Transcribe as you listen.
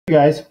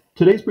Guys,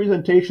 today's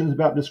presentation is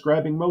about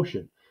describing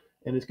motion,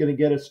 and it's going to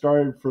get us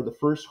started for the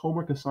first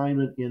homework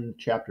assignment in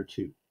Chapter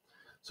 2.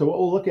 So what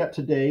we'll look at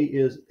today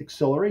is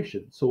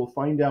acceleration. So we'll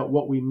find out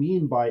what we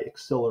mean by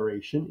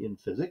acceleration in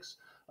physics.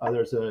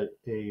 There's a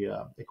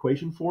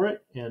equation for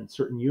it and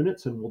certain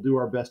units, and we'll do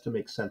our best to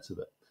make sense of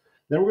it.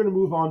 Then we're going to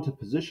move on to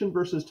position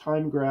versus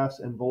time graphs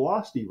and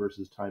velocity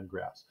versus time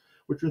graphs,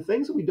 which are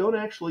things that we don't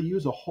actually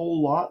use a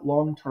whole lot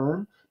long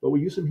term, but we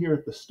use them here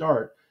at the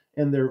start.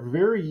 And they're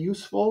very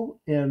useful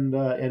and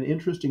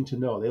interesting to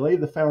know. They lay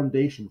the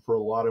foundation for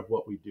a lot of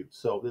what we do.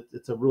 So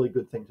it's a really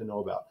good thing to know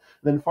about.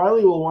 Then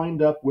finally, we'll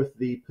wind up with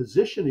the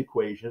position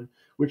equation,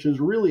 which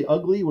is really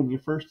ugly when you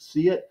first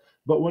see it,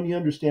 but when you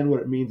understand what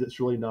it means, it's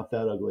really not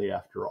that ugly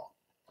after all.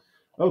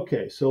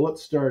 Okay, so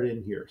let's start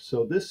in here.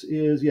 So this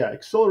is,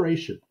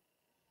 acceleration.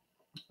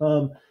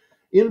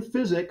 In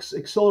physics,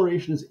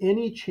 acceleration is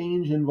any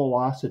change in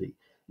velocity.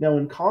 Now,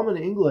 in common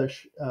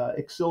English,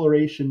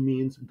 acceleration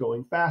means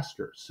going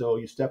faster. So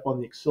you step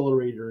on the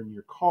accelerator in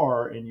your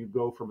car and you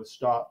go from a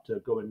stop to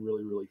going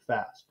really, really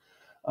fast.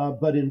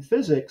 But in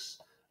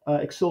physics,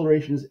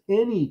 acceleration is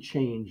any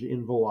change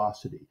in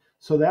velocity.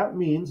 So that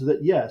means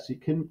that, yes, it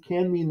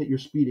can mean that you're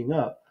speeding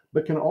up,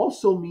 but can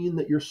also mean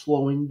that you're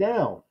slowing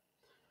down.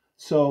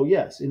 So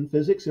yes, in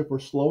physics, if we're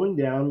slowing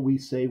down, we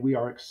say we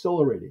are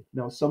accelerating.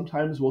 Now,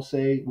 sometimes we'll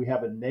say we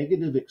have a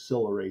negative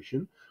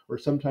acceleration, or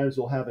sometimes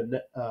we'll have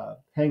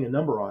hang a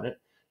number on it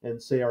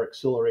and say our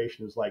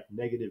acceleration is like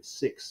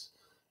 -6,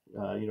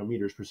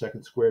 meters per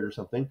second squared or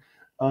something.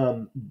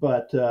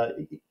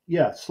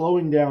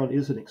 Slowing down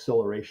is an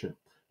acceleration.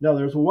 Now,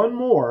 there's one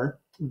more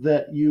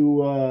that you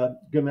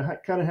gonna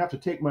kind of have to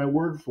take my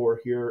word for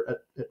here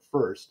at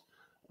first.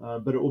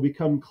 But it will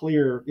become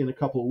clear in a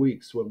couple of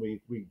weeks when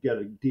we get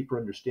a deeper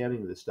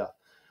understanding of this stuff.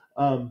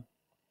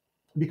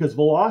 Because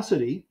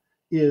velocity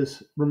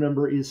is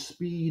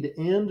speed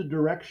and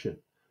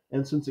direction.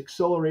 And since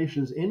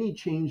acceleration is any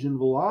change in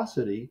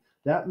velocity,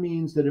 that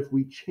means that if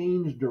we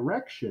change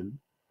direction,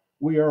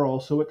 we are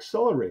also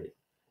accelerating,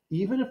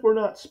 even if we're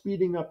not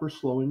speeding up or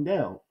slowing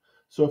down.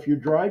 So if you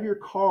drive your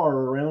car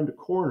around a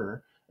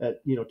corner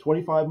at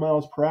 25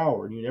 miles per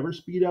hour and you never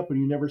speed up and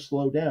you never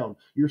slow down,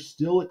 you're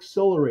still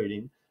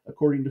accelerating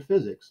according to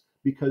physics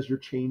because you're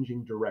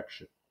changing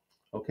direction.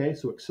 Okay,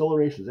 so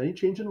acceleration is any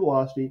change in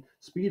velocity,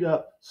 speed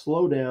up,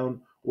 slow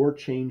down, or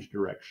change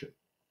direction.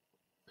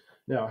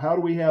 Now, how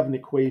do we have an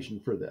equation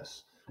for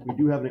this? We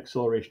do have an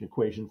acceleration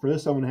equation. For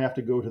this, I'm going to have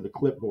to go to the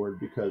clipboard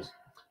because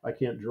I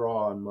can't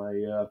draw on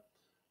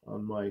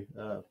my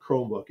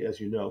Chromebook,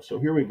 as you know. So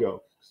here we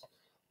go.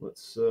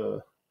 Let's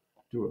do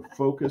a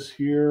focus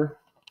here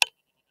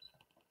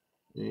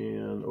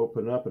and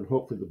open up, and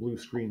hopefully the blue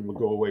screen will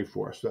go away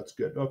for us. That's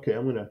good. Okay,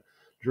 I'm going to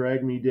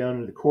drag me down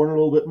into the corner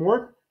a little bit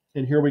more,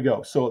 and here we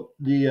go. So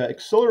the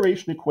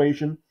acceleration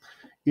equation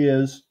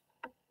is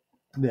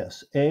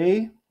this.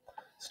 A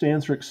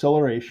stands for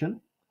acceleration,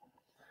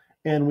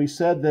 and we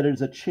said that it's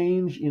a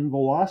change in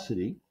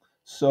velocity.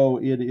 So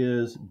it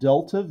is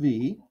delta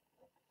V,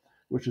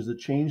 which is a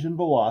change in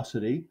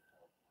velocity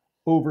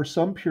over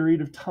some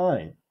period of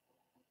time.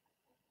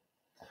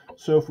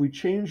 So if we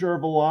change our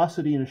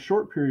velocity in a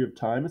short period of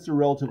time, it's a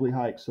relatively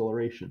high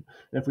acceleration.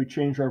 And if we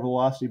change our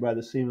velocity by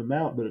the same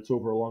amount, but it's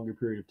over a longer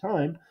period of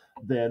time,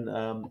 then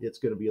it's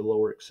going to be a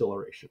lower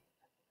acceleration.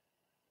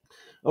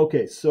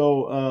 Okay,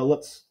 so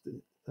let's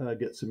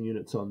get some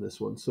units on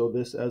this one. So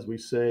this, as we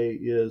say,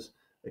 is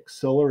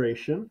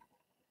acceleration.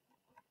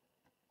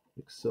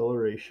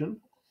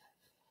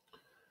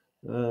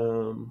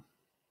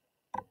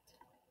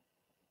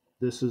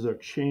 This is our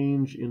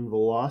change in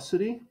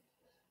velocity.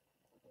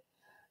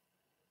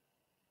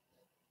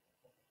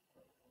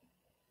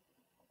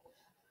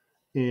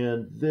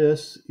 And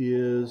this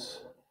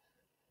is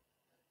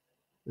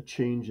a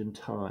change in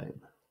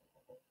time.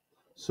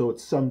 So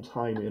it's some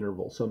time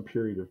interval, some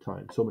period of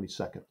time, so many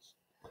seconds.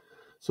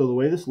 So the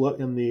way this looks,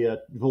 and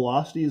the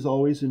velocity is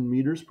always in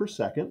meters per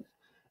second,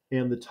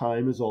 and the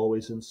time is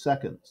always in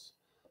seconds.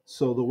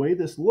 So the way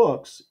this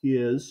looks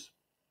is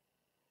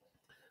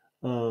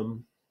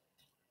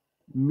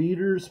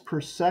meters per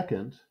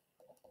second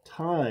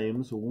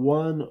times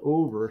 1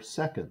 over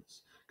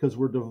seconds, because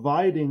we're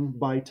dividing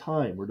by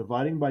time.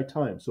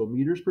 So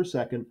meters per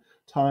second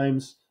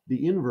times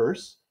the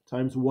inverse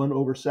times 1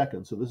 over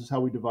seconds. So this is how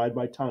we divide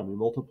by time. We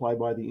multiply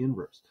by the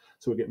inverse.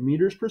 So we get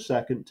meters per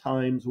second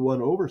times 1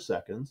 over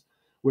seconds,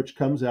 which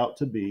comes out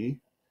to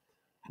be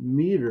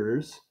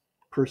meters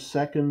per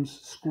second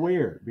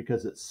squared,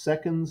 because it's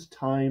seconds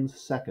times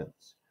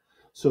seconds.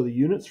 So the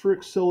units for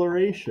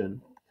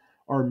acceleration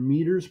are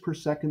meters per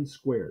second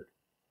squared.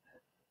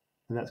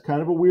 And that's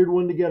kind of a weird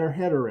one to get our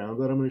head around,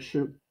 but I'm going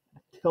to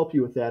help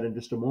you with that in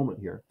just a moment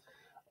here.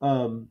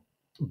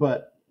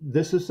 But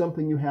this is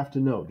something you have to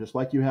know, just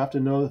like you have to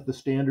know that the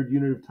standard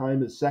unit of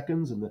time is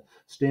seconds and the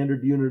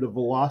standard unit of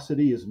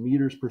velocity is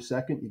meters per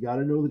second. You got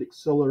to know that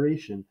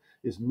acceleration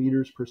is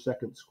meters per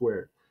second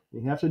squared.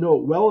 And you have to know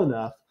it well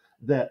enough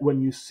that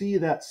when you see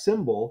that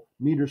symbol,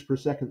 meters per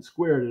second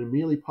squared, it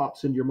immediately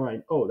pops into your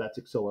mind, oh, that's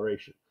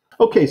acceleration.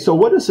 Okay, so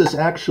what does this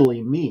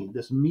actually mean,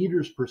 this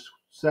meters per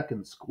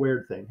second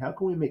squared thing? How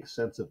can we make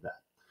sense of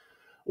that?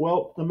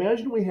 Well,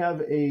 imagine we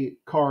have a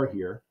car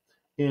here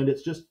and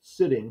it's just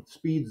sitting,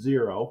 speed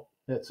 0,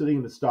 it's sitting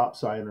in the stop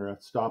sign or a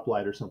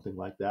stoplight or something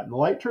like that. And the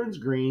light turns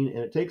green and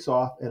it takes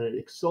off and it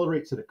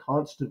accelerates at a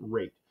constant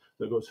rate.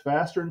 So it goes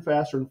faster and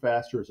faster and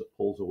faster as it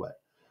pulls away.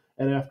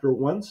 And after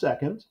 1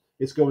 second,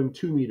 it's going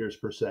 2 meters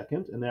per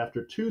second. And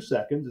after 2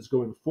 seconds, it's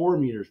going 4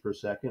 meters per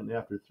second. And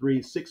after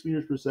 3, 6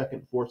 meters per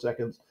second, 4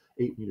 seconds,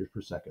 8 meters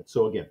per second.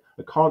 So again,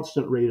 a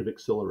constant rate of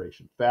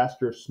acceleration,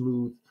 faster,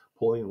 smooth,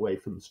 pulling away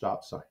from the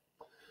stop sign.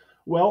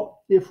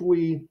 Well, if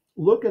we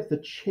look at the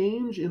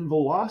change in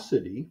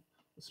velocity,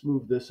 let's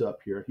move this up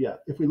here. Yeah,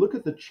 if we look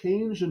at the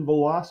change in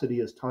velocity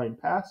as time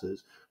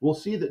passes, we'll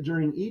see that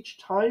during each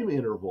time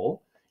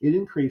interval, it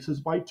increases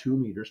by 2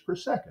 meters per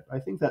second. I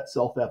think that's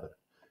self-evident.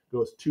 It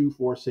goes 2,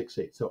 4, 6,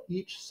 8. So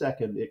each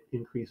second it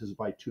increases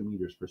by 2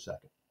 meters per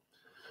second.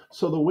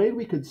 So the way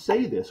we could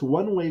say this,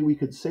 one way we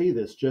could say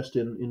this just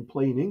in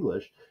plain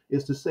English,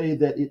 is to say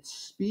that its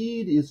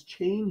speed is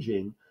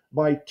changing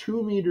by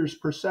 2 meters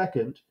per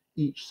second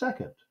each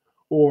second,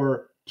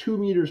 or 2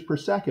 meters per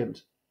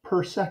second.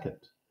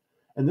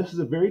 And this is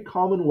a very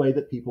common way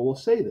that people will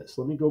say this.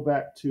 Let me go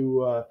back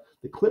to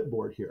the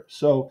clipboard here.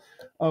 So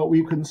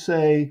we can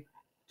say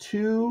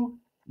 2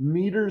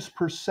 meters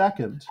per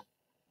second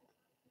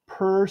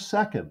per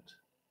second.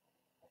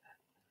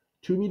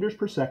 2 meters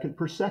per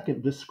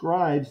second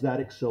describes that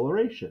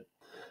acceleration.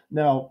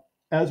 Now,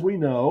 as we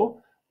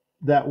know,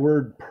 that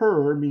word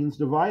per means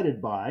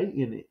divided by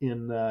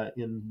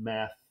in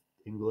math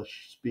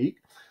English speak.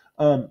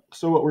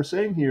 So what we're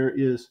saying here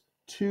is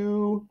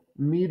 2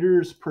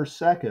 meters per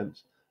second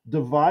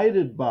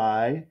divided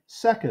by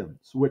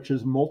seconds, which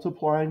is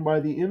multiplying by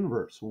the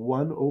inverse,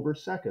 1 over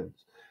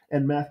seconds.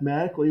 And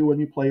mathematically, when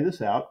you play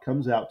this out,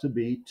 comes out to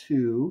be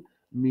 2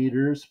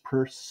 meters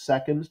per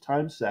second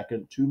times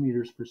second, 2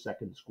 meters per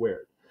second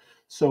squared.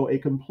 So a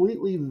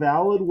completely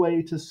valid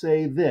way to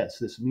say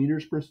this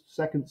meters per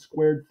second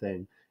squared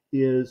thing,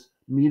 is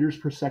meters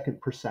per second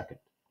per second.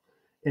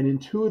 And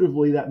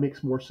intuitively, that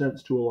makes more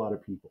sense to a lot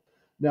of people.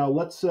 Now,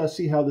 let's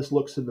see how this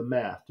looks in the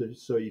math,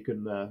 so you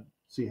can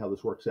see how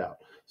this works out.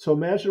 So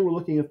imagine we're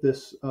looking at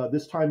this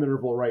time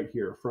interval right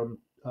here, from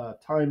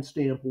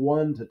timestamp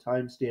 1 to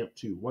timestamp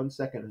 2. 1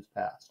 second has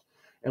passed.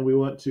 And we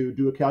want to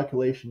do a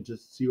calculation to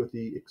see what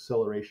the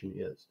acceleration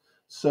is.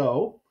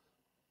 So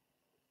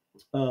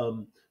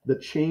the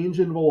change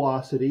in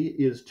velocity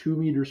is 2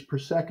 meters per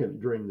second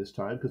during this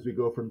time, because we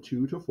go from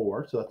 2 to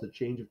 4. So that's a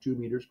change of 2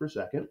 meters per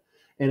second.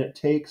 And it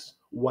takes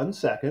 1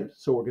 second.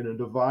 So we're going to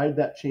divide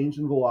that change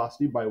in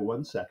velocity by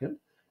 1 second.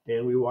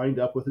 And we wind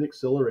up with an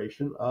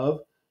acceleration of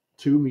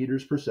 2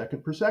 meters per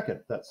second per second.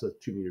 That's a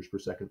 2 meters per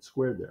second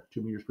squared there,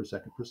 2 meters per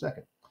second per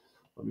second.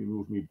 Let me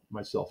move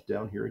myself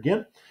down here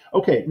again.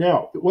 Okay,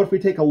 now, what if we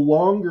take a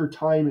longer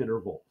time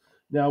interval?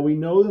 Now, we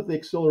know that the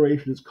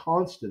acceleration is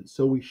constant,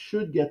 so we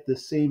should get the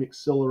same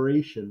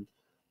acceleration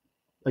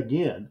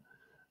again,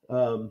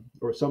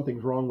 or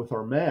something's wrong with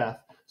our math.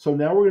 So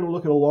now we're going to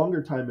look at a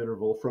longer time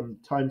interval from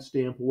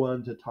timestamp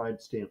 1 to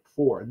timestamp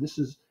 4. And this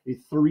is a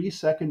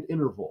 3-second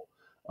interval.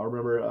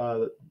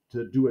 Remember,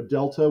 to do a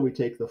delta, we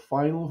take the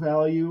final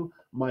value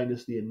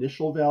minus the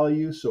initial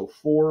value. So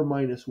 4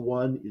 minus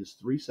 1 is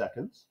 3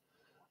 seconds.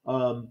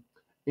 And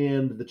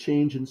the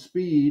change in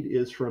speed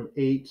is from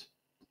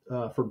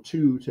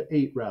 2 to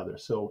 8 rather.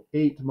 So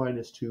 8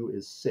 minus 2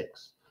 is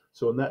 6.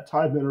 So in that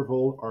time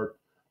interval, our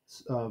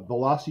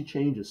velocity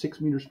change is 6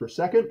 meters per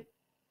second.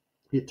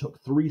 It took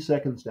 3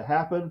 seconds to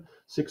happen.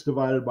 6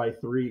 divided by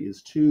 3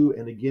 is 2.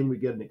 And again, we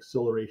get an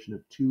acceleration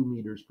of 2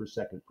 meters per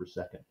second per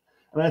second.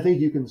 And I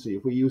think you can see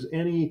if we use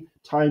any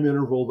time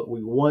interval that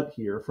we want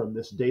here from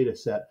this data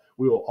set,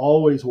 we will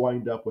always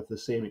wind up with the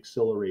same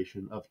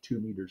acceleration of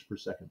 2 meters per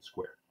second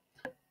squared.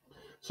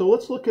 So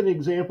let's look at an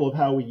example of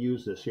how we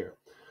use this here.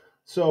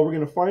 So we're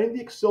going to find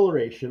the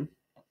acceleration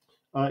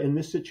in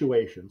this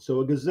situation. So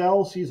a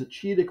gazelle sees a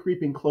cheetah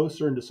creeping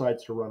closer and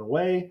decides to run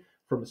away.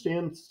 From a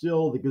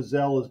standstill, the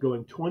gazelle is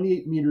going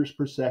 28 meters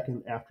per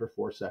second after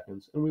 4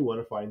 seconds, and we want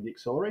to find the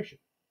acceleration.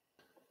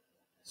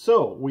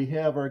 So we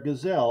have our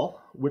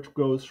gazelle, which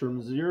goes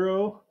from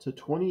 0 to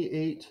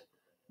 28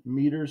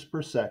 meters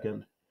per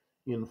second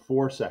in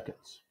 4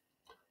 seconds.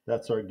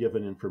 That's our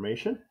given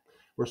information.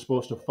 We're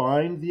supposed to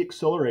find the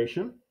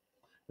acceleration,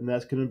 and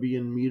that's going to be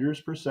in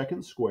meters per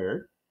second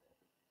squared.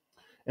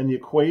 And the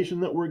equation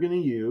that we're going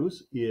to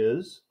use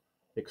is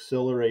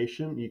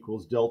acceleration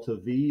equals delta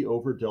v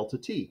over delta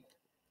t.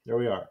 There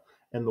we are.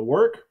 And the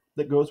work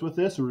that goes with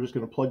this, we're just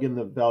going to plug in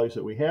the values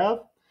that we have,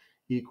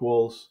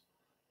 equals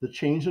the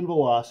change in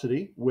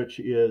velocity, which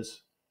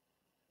is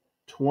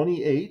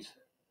 28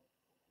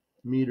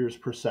 meters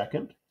per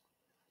second,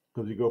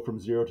 because we go from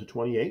 0 to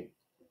 28.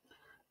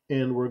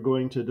 And we're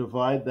going to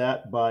divide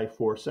that by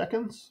 4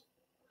 seconds,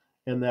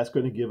 and that's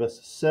going to give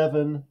us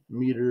 7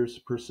 meters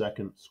per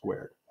second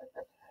squared.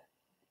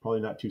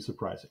 Probably not too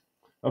surprising.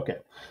 Okay,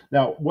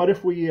 now what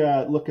if we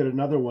look at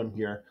another one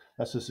here?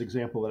 That's this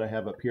example that I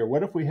have up here.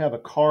 What if we have a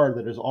car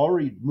that is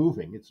already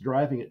moving, it's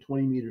driving at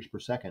 20 meters per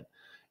second,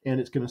 and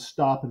it's going to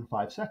stop in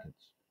 5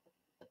 seconds?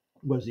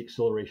 What is the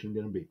acceleration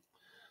going to be?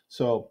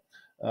 So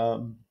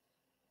um,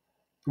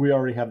 we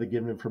already have the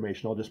given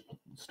information. I'll just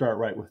start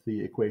right with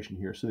the equation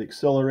here. So the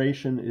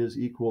acceleration is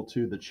equal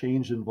to the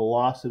change in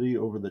velocity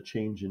over the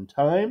change in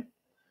time.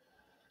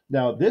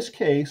 Now, this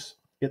case,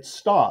 it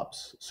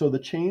stops. So the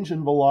change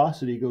in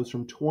velocity goes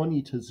from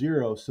 20 to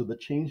 0. So the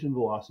change in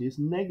velocity is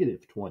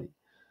negative 20.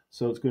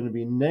 So it's going to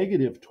be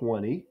negative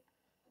 20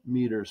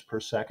 meters per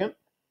second.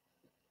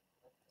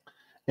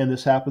 And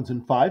this happens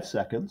in 5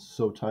 seconds.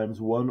 So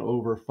times 1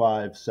 over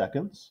 5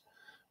 seconds.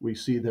 We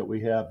see that we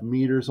have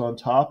meters on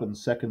top and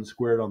seconds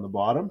squared on the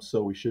bottom.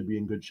 So we should be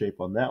in good shape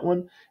on that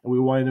one. And we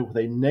wind up with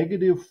a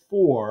negative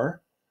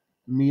 4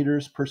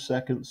 meters per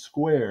second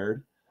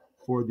squared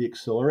for the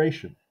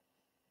acceleration.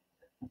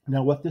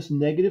 Now, what this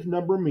negative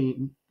number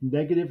means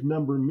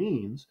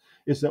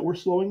is that we're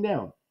slowing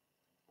down.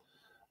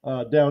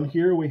 Down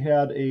here, we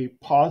had a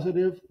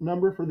positive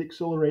number for the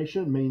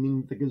acceleration,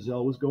 meaning the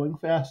gazelle was going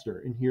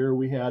faster. And here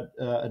we had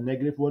a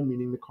negative one,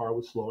 meaning the car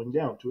was slowing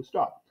down to a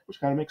stop, which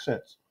kind of makes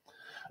sense.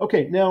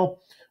 Okay, now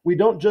we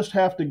don't just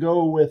have to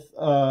go with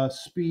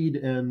speed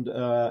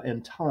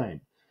and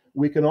time.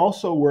 We can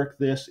also work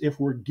this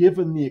if we're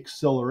given the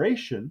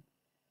acceleration.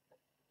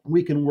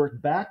 We can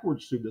work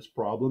backwards through this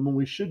problem, and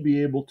we should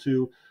be able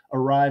to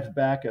arrive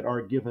back at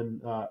our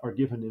given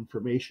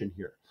information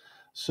here.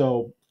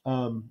 So,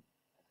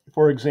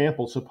 for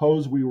example,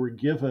 suppose we were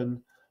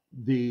given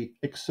the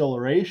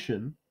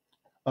acceleration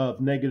of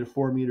negative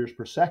 4 meters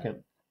per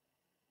second,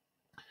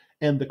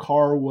 and the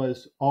car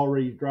was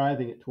already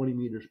driving at 20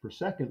 meters per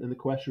second, and the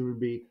question would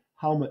be,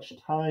 how much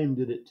time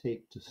did it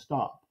take to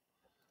stop?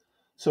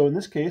 So in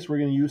this case, we're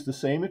going to use the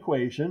same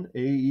equation,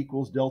 A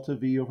equals delta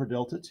V over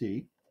delta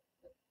T.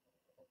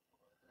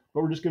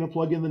 But we're just going to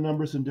plug in the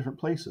numbers in different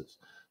places.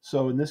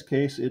 So in this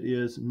case, it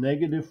is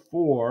negative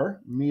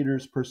 4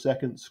 meters per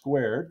second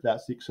squared,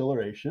 that's the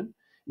acceleration,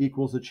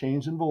 equals the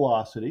change in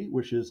velocity,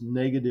 which is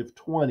negative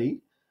 20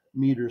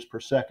 meters per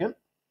second,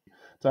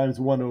 times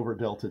 1 over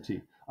delta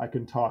t. I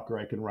can talk or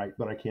I can write,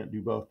 but I can't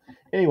do both.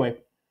 Anyway,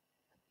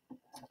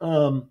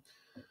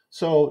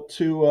 so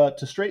to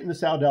straighten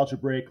this out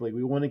algebraically,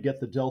 we want to get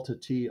the delta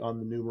t on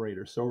the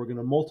numerator. So we're going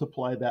to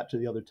multiply that to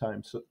the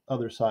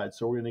other side.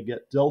 So we're going to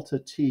get delta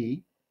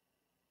t,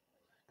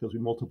 because we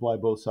multiply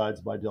both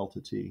sides by delta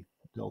t,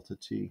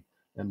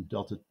 and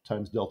delta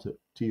times delta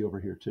t over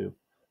here too,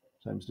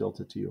 times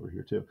delta t over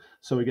here too.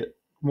 So we get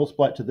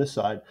multiply it to this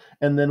side,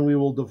 and then we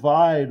will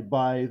divide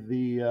by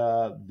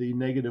the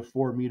negative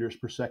 4 meters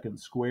per second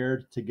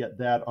squared to get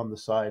that on the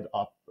side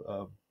up,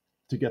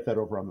 to get that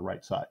over on the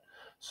right side.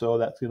 So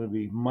that's going to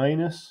be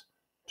minus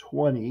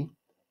 20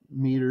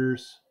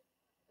 meters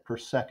per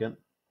second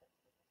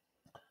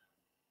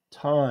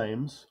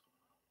times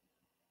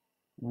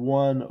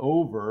 1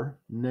 over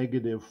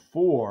negative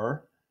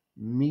 4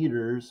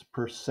 meters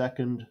per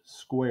second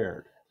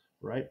squared,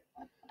 right?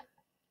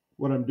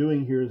 What I'm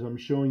doing here is I'm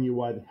showing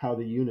you how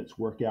the units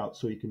work out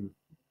so you can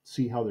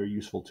see how they're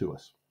useful to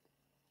us.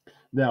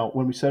 Now,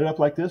 when we set it up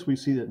like this, we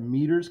see that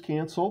meters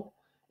cancel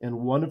and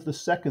 1 of the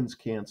seconds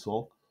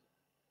cancel,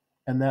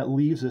 and that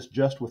leaves us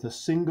just with a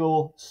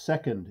single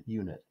second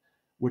unit,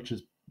 which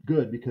is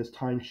good because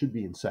time should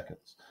be in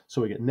seconds.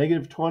 So we get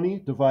negative 20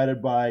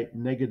 divided by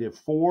negative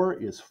 4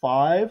 is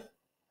 5.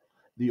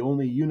 The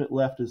only unit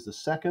left is the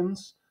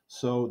seconds,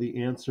 so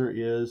the answer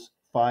is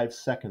 5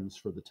 seconds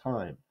for the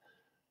time,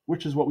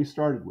 which is what we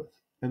started with,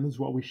 and this is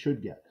what we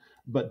should get.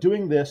 But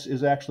doing this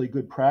is actually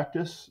good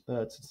practice.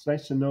 It's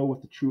nice to know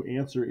what the true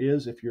answer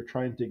is if you're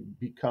trying to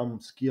become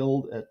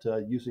skilled at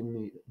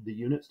using the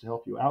units to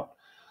help you out.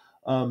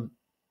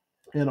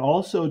 And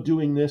also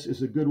doing this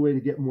is a good way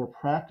to get more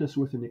practice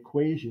with an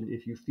equation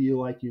if you feel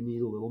like you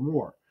need a little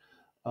more.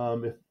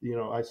 If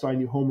I assign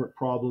you homework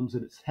problems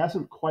and it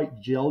hasn't quite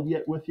gelled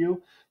yet with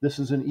you, this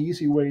is an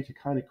easy way to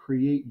kind of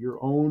create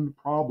your own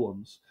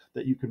problems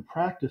that you can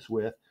practice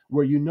with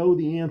where you know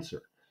the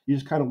answer. You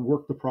just kind of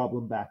work the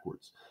problem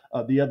backwards.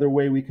 The other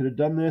way we could have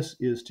done this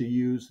is to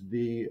use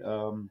the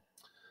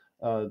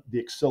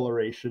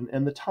acceleration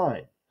and the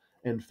time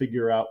and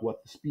figure out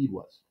what the speed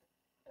was.